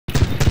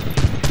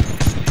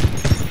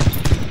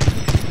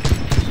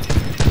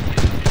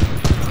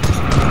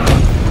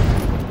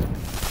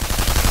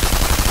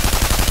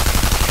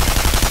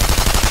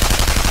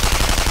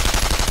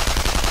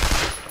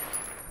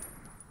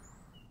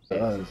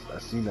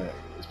seen that.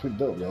 It's pretty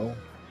dope, yo.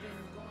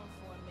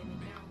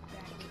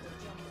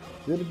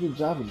 They did a good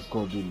job with this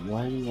Call of Duty.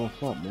 Why ain't you gonna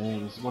front,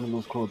 man? It's one of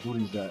those Call of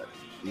Duties that,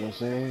 you know what I'm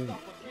saying?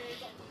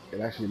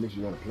 It actually makes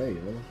you want to play,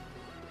 you know?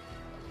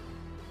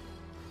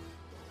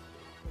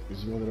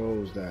 It's one of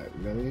those that,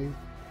 you know what I mean?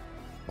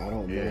 I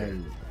don't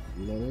mind,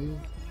 you know what I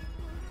mean?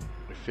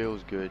 It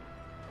feels good.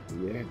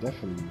 Yeah,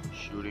 definitely.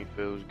 Shooting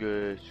feels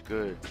good. It's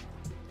good.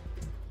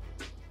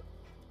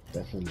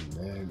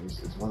 Definitely, man.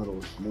 It's one of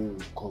those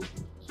smooth Call of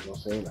Duties, you know what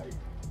I'm saying? Like,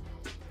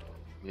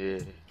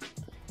 yeah.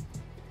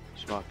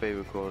 It's my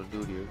favorite Call of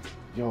Duty.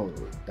 yo,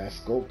 that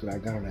scope that I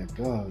got on that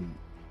gun,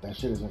 that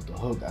shit is off the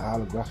hook, the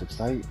holographic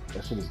sight,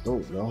 that shit is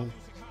dope, yo.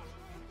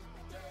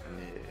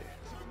 Yeah.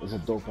 It's a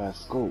dope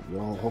ass scope,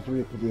 yo.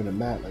 Hopefully they put me on the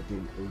map like they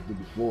did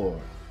before,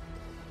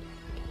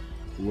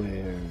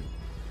 where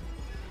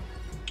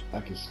I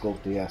can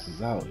scope the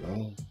asses out,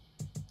 yo.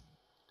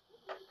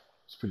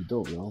 It's pretty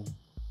dope, yo.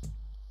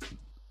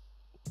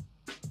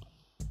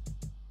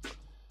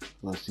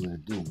 Let's see what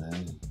it do,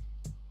 man.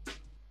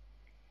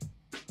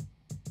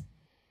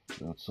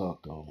 Real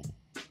talk, though.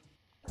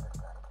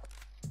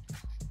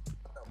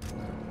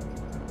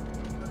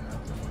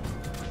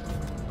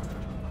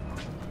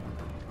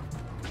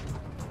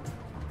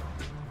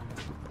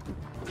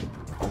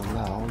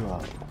 Hold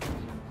up.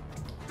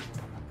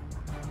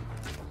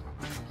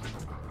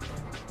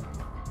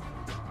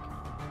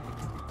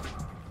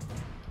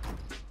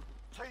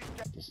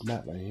 This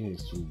map right here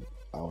is too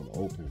out in the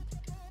open.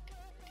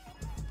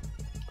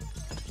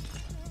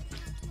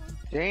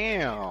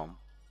 Damn.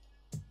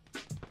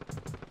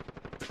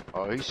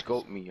 Oh, he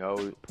scoped me, yo.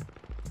 We've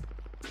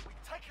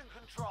taken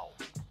control.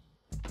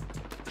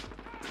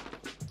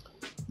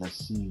 Let's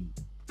see.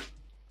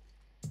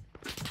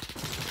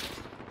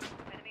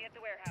 Enemy at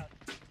the warehouse.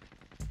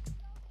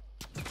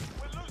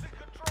 We're losing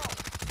control.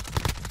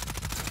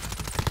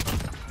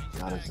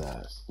 Got his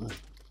ass. I'm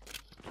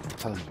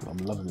telling you, I'm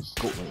loving the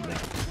scope right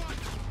now.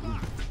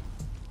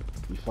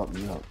 He fucked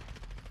me up.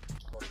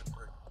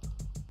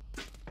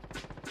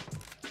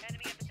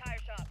 Enemy at the tire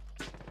shop.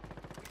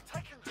 We've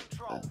taken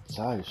control. At the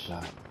tire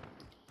shop.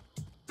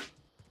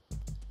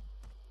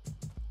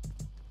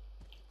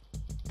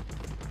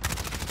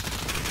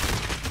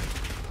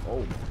 Oh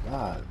my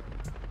god.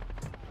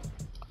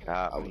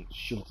 Got I me. was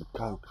shooting the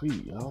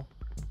concrete, yo.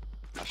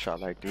 I shot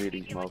like 3 of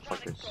these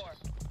motherfuckers.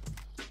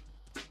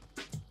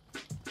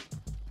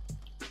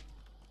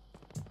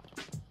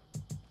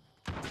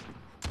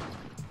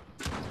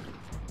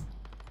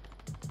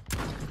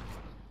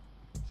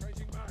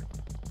 Changing mag.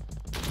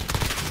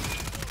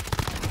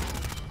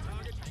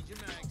 Target changing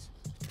mags.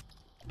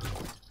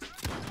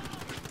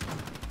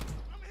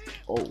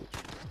 Oh.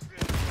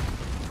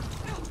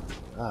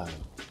 God.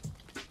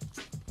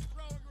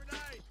 Throwing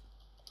grenade.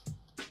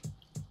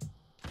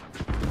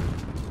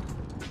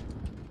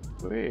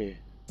 Where?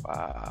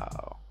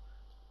 Wow.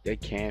 They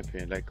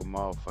camping like a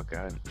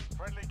motherfucker.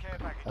 Friendly care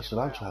package. That's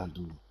what I'm trying to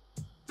do.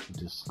 With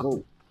this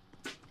scope.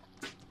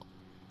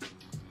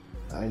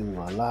 I ain't even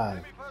gonna lie.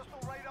 Enemy personal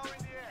radar in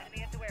the air.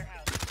 Enemy at the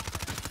warehouse.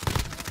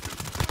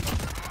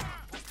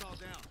 Hostile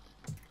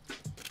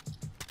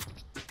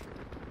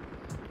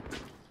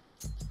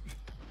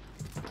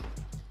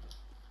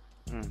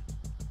down.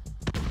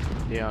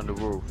 They on the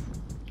roof.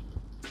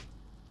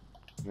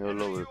 They're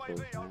all over the place,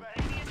 man. Enemy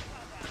at the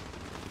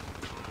compound.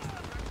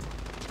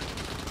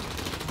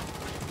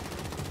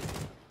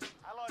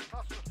 Allied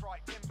cluster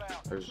strike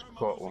inbound. I just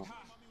caught one.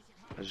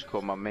 I just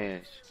caught my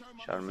man.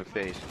 Shot him in the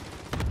face.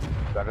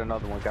 Got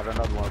another one,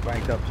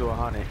 ranked up to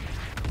 100.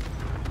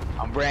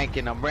 I'm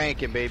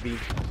ranking, baby.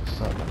 What's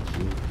up, my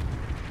G?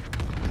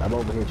 I'm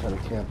over here trying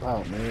to camp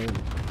out, man.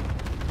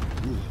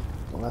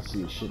 When I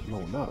see shit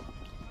blowing up.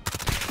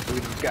 Look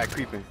at this guy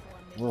creeping.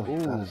 Oh,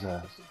 got his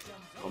ass.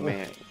 Oh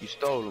man, you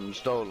stole him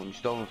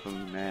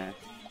from me, man.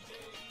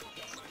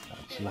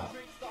 Chill out.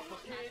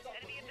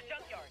 Enemy at the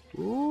junkyard.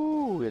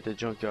 Ooh, at the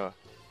junkyard.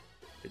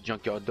 The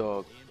junkyard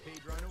dog.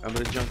 Remember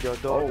the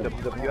junkyard dog? Oh.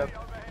 WWF?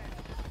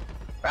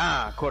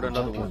 Ah, caught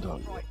another one.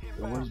 Dog.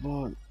 Yo, where's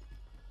born?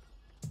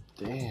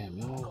 Damn,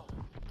 yo.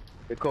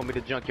 They call me the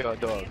junkyard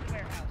dog. Enemy at the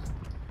warehouse.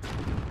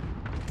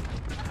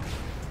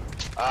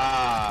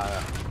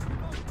 Ah,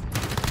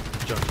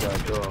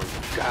 junkyard dog.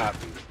 Got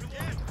me.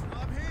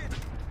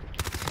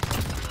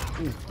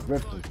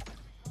 Ripped him.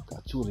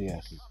 Got two of the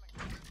asses.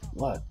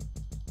 What? What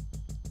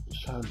you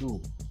trying to do?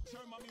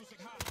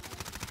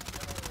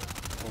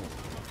 Oh.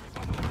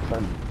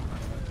 Friendly.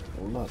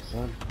 Hold up,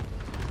 son.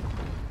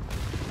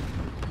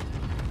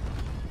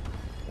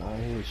 I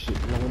hear shit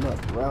blowing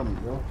up around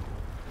me, yo.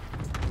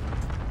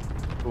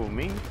 Who,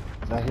 me?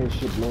 I hear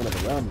shit blowing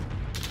up around me.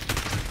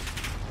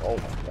 Oh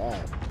my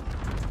god.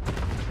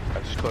 I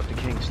just caught the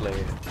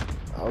Kingslayer.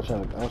 I was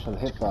trying to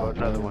hit fire. Caught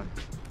another man. one.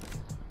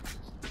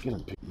 Get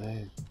him,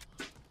 man.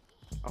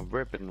 I'm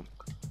ripping them.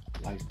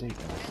 Like they got.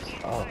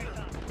 Oh.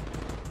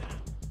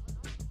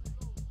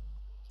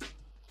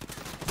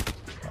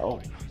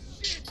 Oh.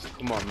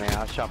 Come on, man.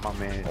 I shot my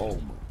man. Oh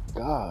my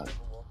god.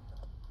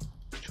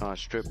 Trying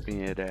to strip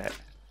me of that.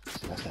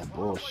 See, that's that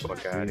bullshit. Fuck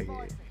see? out of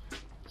here.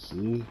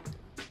 See?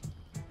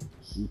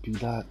 CP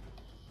dot.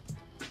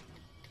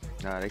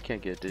 Nah, they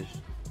can't get this.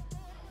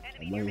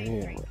 I'm right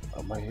here.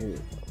 I'm right here.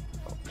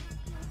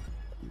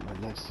 I'm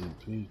right next to you,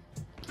 P.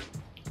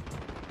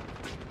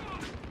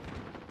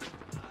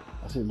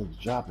 I see him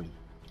dropping.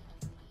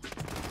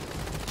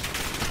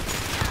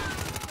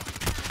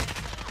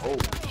 Oh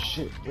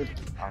shit, ripped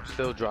him. I'm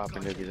still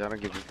dropping niggas. I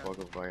don't give a fuck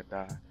if I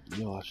die.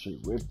 Yo, I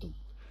should ripped him.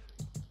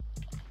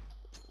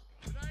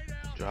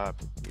 Drop.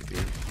 You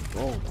bitch.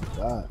 Oh my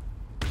god.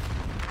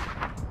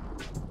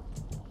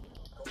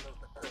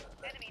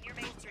 Enemy in your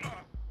main street.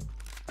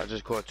 I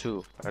just caught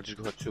two.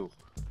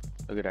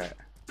 Look at that.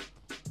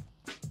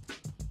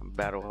 I'm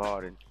battle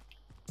hardened.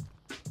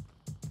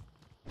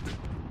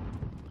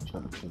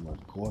 Trying to put my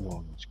corner on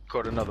him. Just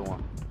caught another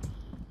one.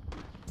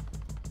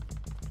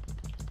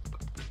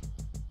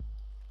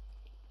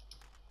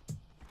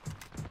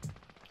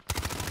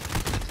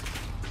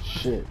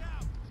 Shit.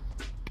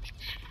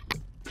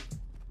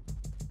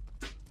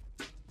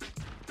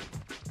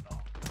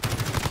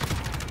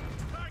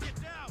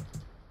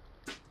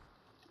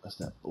 That's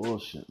that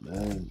bullshit,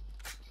 man.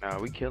 Nah,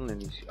 we killing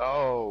these.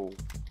 Oh.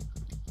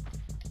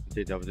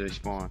 Did that was their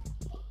spawn.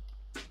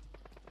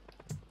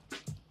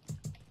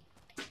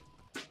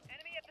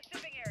 Enemy at the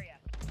shipping area.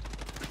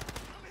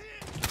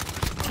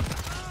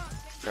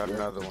 Got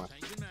another one.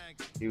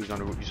 He was on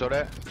the roof. You saw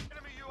that?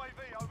 Enemy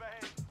UAV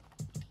overhead.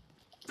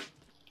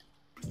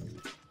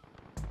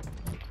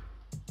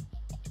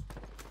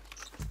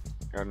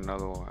 Got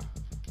another one.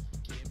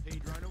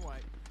 EMP drone away.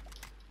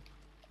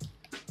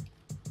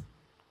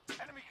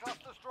 Enemy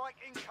cluster strike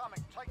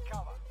incoming. Take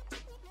cover.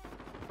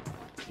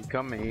 He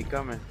coming. He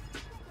coming.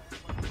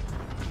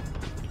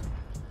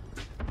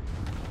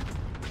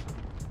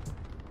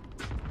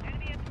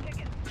 Enemy at the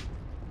ticket.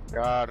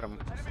 Got him.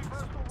 Enemy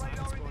personal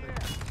radar in the air.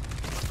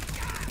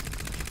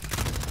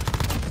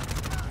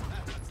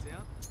 That's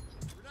down.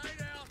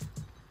 Grenade out.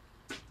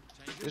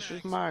 Changing This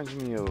mags. reminds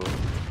me of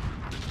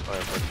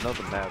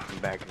another map from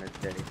back in the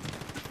day.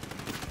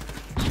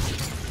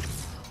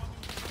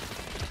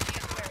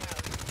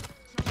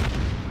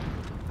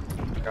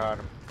 Got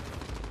him.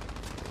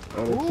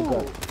 Oh, they took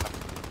out.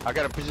 I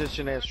got a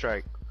position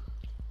airstrike.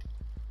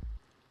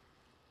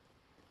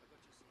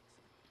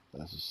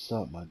 That's what's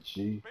up, my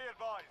G. Be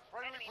advised.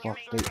 Friendly Fuck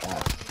they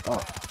ass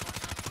up.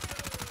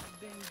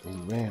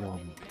 They ran on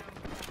me.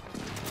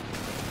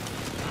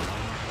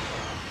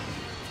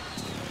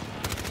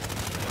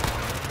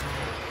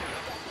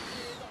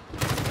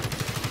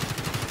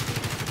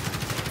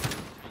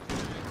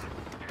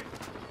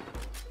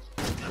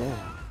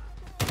 Damn.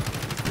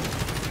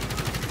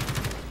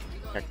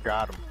 I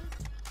got him.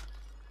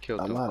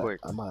 Killed him quick.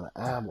 I'm out of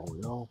ammo,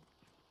 yo.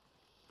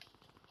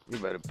 You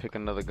better pick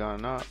another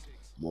gun up.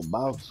 I'm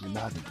about to,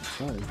 not to be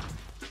funny.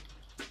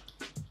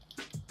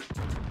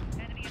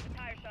 Enemy at the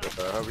tire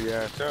shop. Hurry your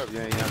ass up. You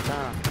ain't got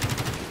time.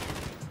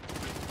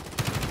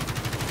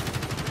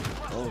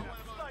 Oh,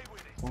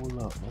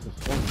 hold up,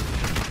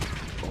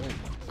 motherfucker. Oh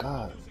my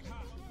god.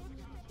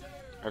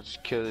 I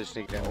just killed this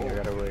nigga that nigga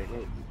got away.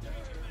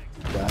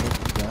 You got it,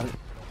 you got it.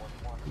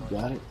 You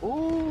got it.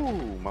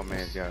 Ooh, my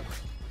man's got it.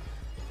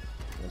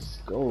 Let's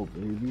go,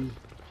 baby.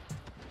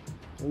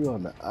 We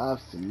on the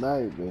ops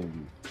tonight, baby.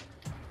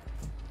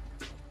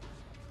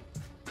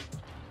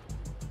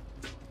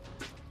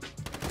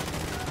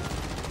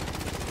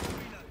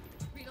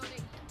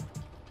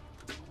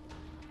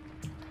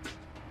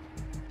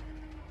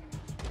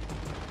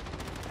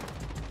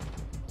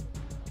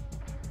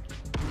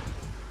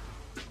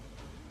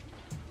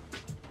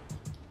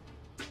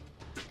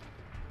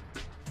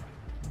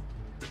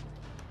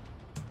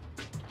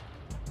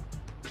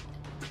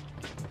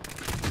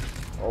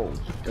 Oh,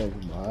 she came from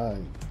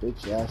behind.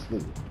 Bitch ass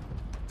nigga.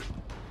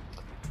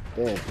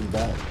 Damn, he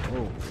died.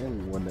 Oh,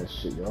 and he won that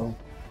shit, yo.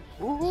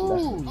 See, that's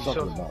what I'm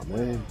talking about,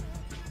 man.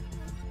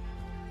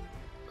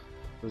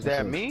 Was That's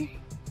that a- me?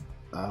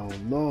 I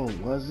don't know,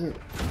 was it?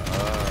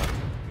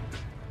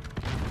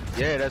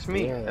 Yeah, that's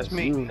me. Yeah, that's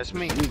me. you. That's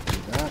me. You,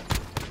 P-Dot.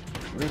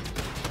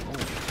 Oh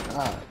my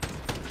god.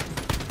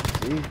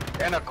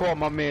 See? And I caught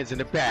my mans in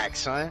the back,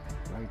 son.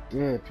 Right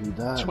there,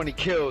 P-Dot. 20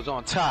 kills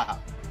on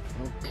top.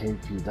 Okay,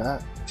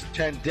 P-Dot.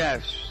 10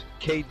 deaths.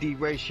 KD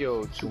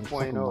ratio That's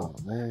what I'm talking 2.0.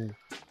 about, man.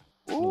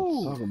 That's what Ooh.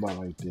 I'm talking about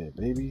right there,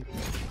 baby.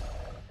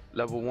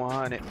 Level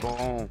 100.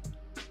 Boom.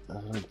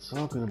 That's what I'm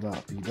talking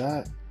about,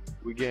 P-Dot.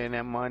 We getting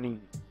that money.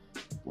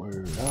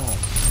 Word up.